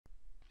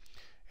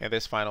In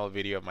this final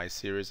video of my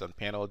series on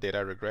panel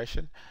data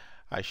regression,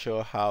 I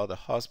show how the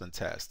Hausman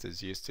test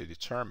is used to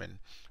determine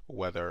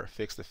whether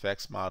fixed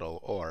effects model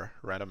or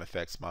random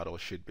effects model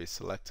should be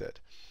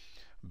selected.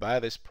 By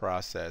this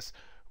process,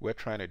 we're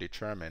trying to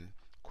determine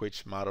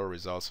which model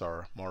results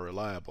are more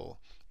reliable,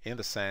 in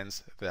the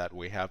sense that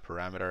we have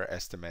parameter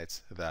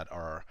estimates that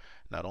are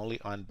not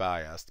only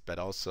unbiased but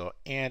also,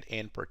 and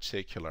in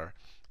particular,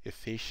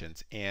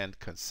 efficient and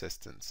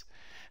consistent.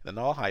 The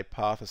null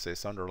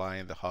hypothesis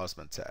underlying the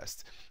Hausman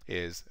test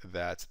is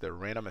that the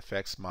random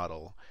effects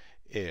model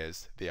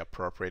is the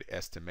appropriate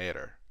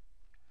estimator.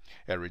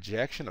 A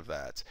rejection of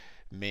that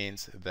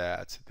means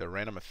that the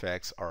random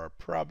effects are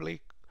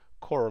probably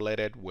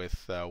correlated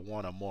with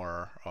one or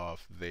more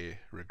of the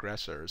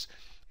regressors,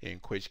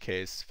 in which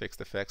case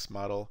fixed effects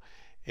model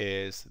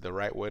is the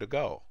right way to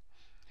go.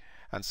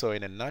 And so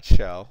in a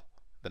nutshell,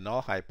 the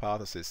null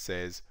hypothesis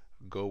says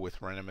go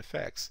with random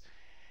effects.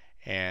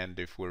 And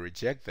if we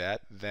reject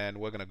that, then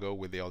we're going to go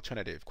with the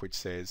alternative, which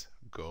says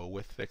go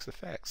with fixed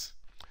effects.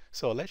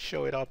 So let's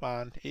show it up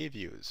on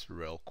eViews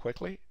real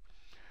quickly.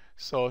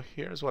 So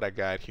here's what I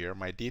got here.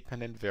 My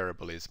dependent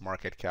variable is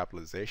market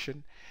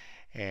capitalization,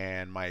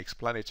 and my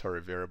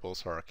explanatory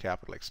variables are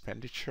capital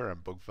expenditure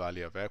and book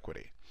value of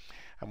equity.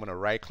 I'm going to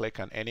right click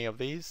on any of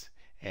these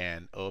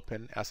and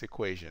open as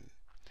equation.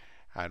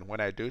 And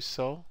when I do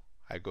so,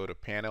 I go to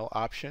panel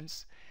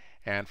options,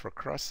 and for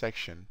cross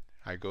section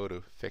I go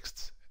to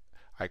fixed.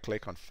 I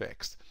click on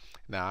fixed.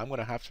 Now I'm going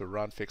to have to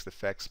run fixed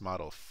effects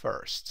model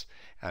first,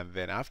 and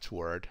then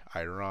afterward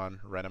I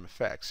run random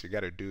effects. You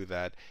got to do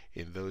that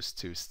in those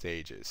two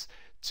stages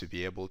to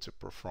be able to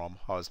perform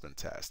Hausman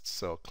test.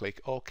 So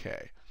click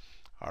OK.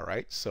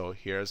 Alright, so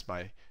here's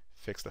my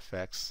fixed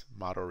effects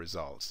model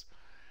results.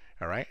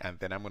 Alright, and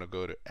then I'm going to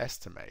go to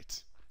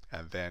estimate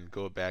and then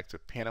go back to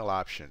panel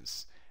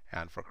options,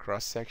 and for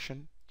cross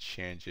section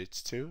change it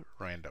to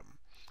random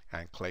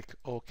and click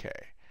OK.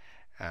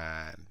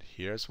 And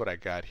here's what I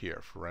got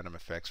here for random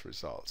effects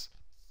results.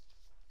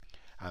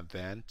 And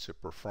then to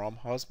perform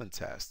Hausman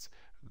test,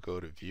 go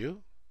to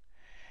view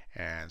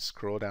and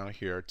scroll down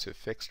here to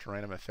fixed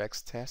random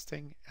effects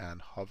testing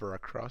and hover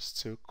across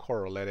to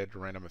correlated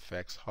random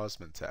effects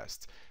Hausman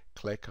test.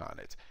 Click on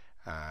it,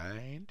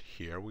 and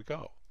here we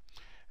go.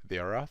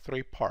 There are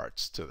three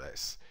parts to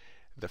this.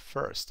 The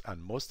first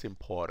and most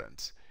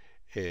important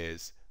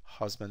is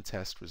Hausman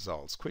test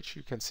results, which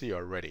you can see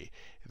already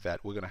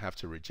that we're going to have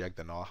to reject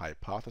the null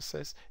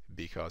hypothesis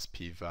because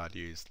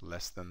p-value is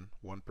less than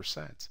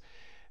 1%.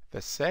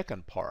 The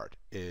second part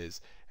is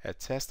a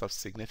test of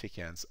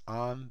significance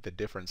on the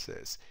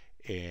differences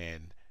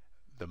in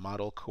the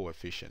model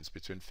coefficients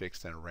between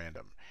fixed and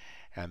random.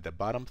 And the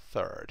bottom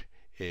third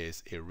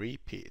is a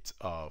repeat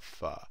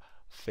of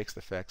fixed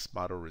effects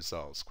model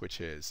results, which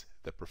is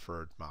the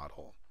preferred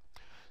model.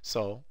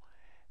 So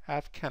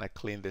I've kind of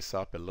cleaned this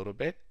up a little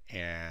bit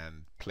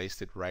and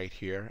placed it right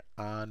here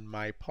on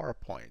my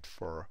PowerPoint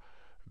for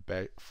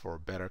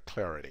better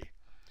clarity.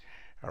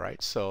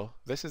 Alright, so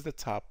this is the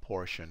top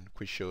portion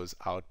which shows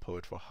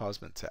output for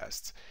Hausman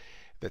tests.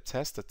 The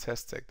test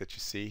statistic that you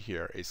see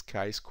here is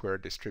chi-square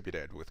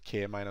distributed with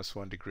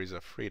k-1 degrees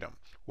of freedom,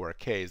 where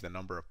k is the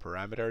number of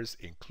parameters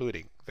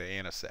including the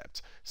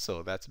intercept.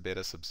 So that's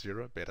beta sub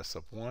 0, beta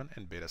sub 1,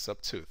 and beta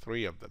sub 2.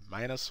 3 of them.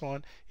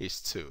 -1 is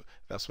 2.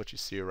 That's what you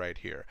see right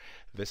here.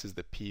 This is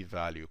the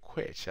p-value,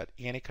 which at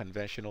any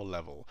conventional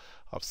level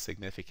of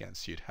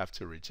significance you'd have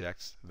to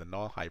reject the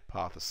null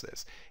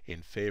hypothesis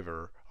in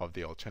favor of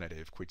the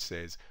alternative, which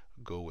says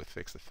go with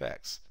fixed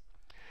effects.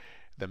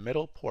 The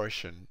middle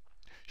portion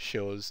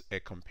shows a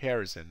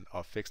comparison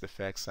of fixed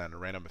effects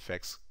and random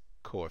effects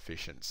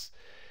coefficients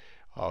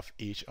of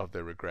each of the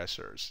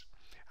regressors.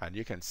 And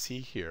you can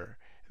see here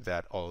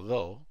that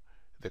although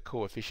the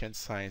coefficient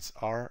signs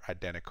are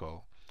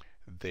identical,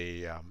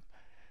 the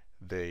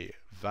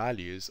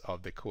values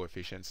of the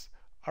coefficients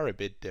are a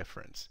bit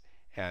different.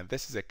 And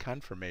this is a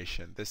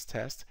confirmation, this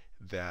test,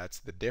 that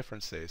the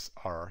differences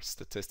are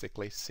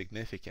statistically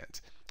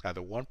significant. At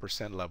the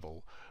 1%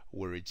 level,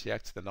 we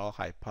reject the null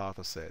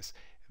hypothesis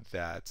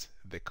that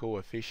the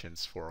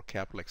coefficients for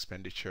capital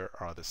expenditure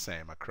are the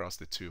same across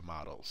the two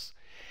models.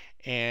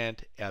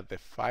 And at the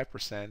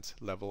 5%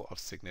 level of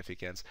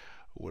significance,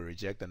 we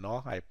reject the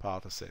null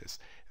hypothesis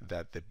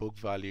that the book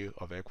value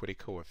of equity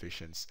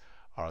coefficients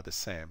are the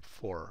same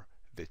for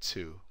the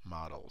two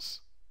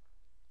models.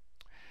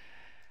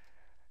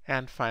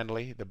 And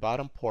finally, the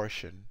bottom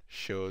portion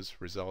shows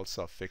results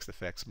of fixed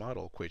effects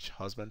model, which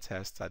Hausman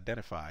test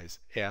identifies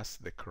as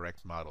the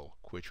correct model,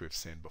 which we've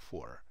seen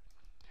before.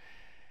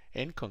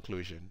 In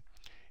conclusion,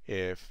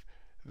 if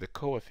the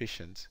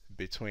coefficient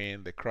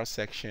between the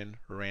cross-section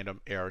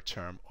random error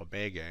term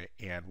omega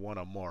and one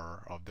or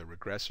more of the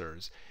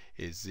regressors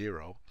is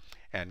 0,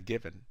 and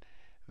given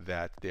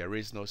that there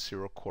is no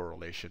zero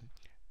correlation,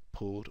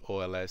 pooled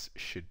OLS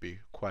should be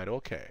quite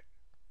okay.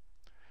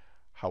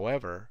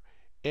 However,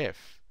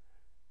 if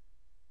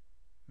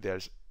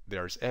there's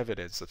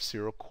evidence of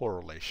zero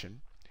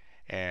correlation,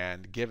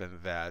 and given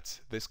that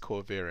this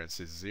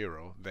covariance is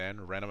 0, then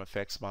random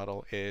effects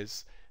model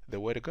is the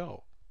way to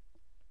go.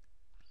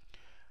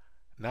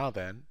 Now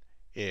then,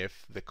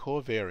 if the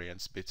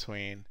covariance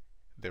between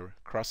the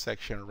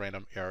cross-section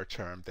random error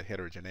term, the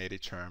heterogeneity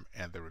term,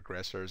 and the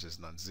regressors is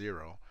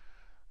non-zero,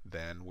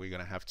 then we're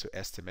going to have to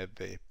estimate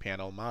the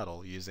panel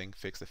model using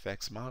fixed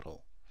effects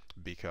model,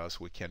 because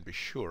we can be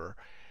sure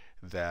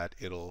that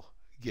it'll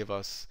give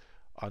us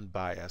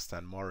unbiased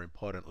and, more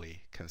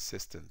importantly,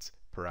 consistent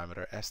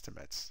parameter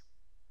estimates.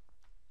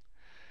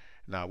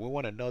 Now we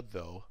want to note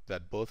though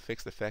that both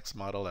fixed effects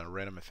model and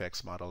random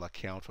effects model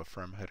account for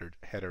firm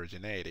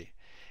heterogeneity.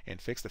 In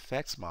fixed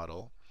effects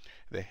model,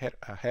 the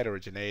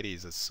heterogeneity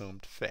is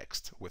assumed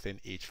fixed within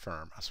each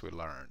firm, as we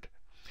learned.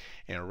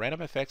 In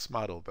random effects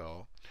model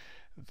though,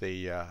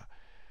 the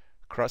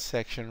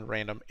cross-section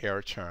random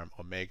error term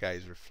omega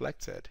is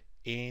reflected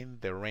in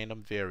the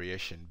random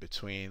variation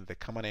between the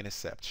common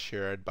intercept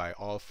shared by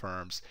all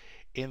firms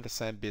in the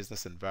same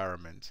business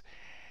environment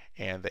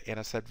and the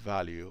intercept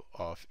value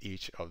of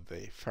each of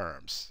the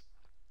firms.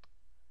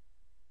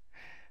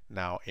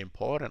 Now,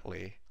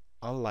 importantly,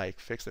 unlike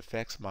fixed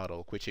effects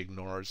model, which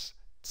ignores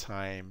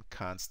time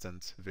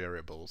constant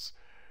variables,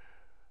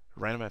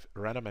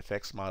 random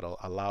effects model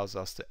allows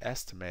us to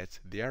estimate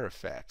their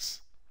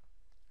effects,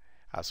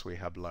 as we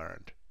have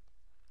learned.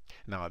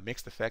 Now, a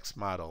mixed effects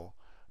model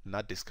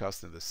not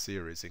discussed in the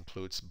series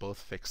includes both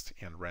fixed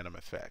and random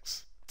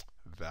effects.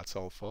 That's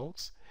all,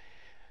 folks.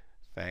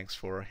 Thanks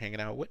for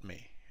hanging out with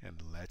me, and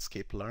let's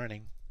keep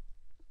learning.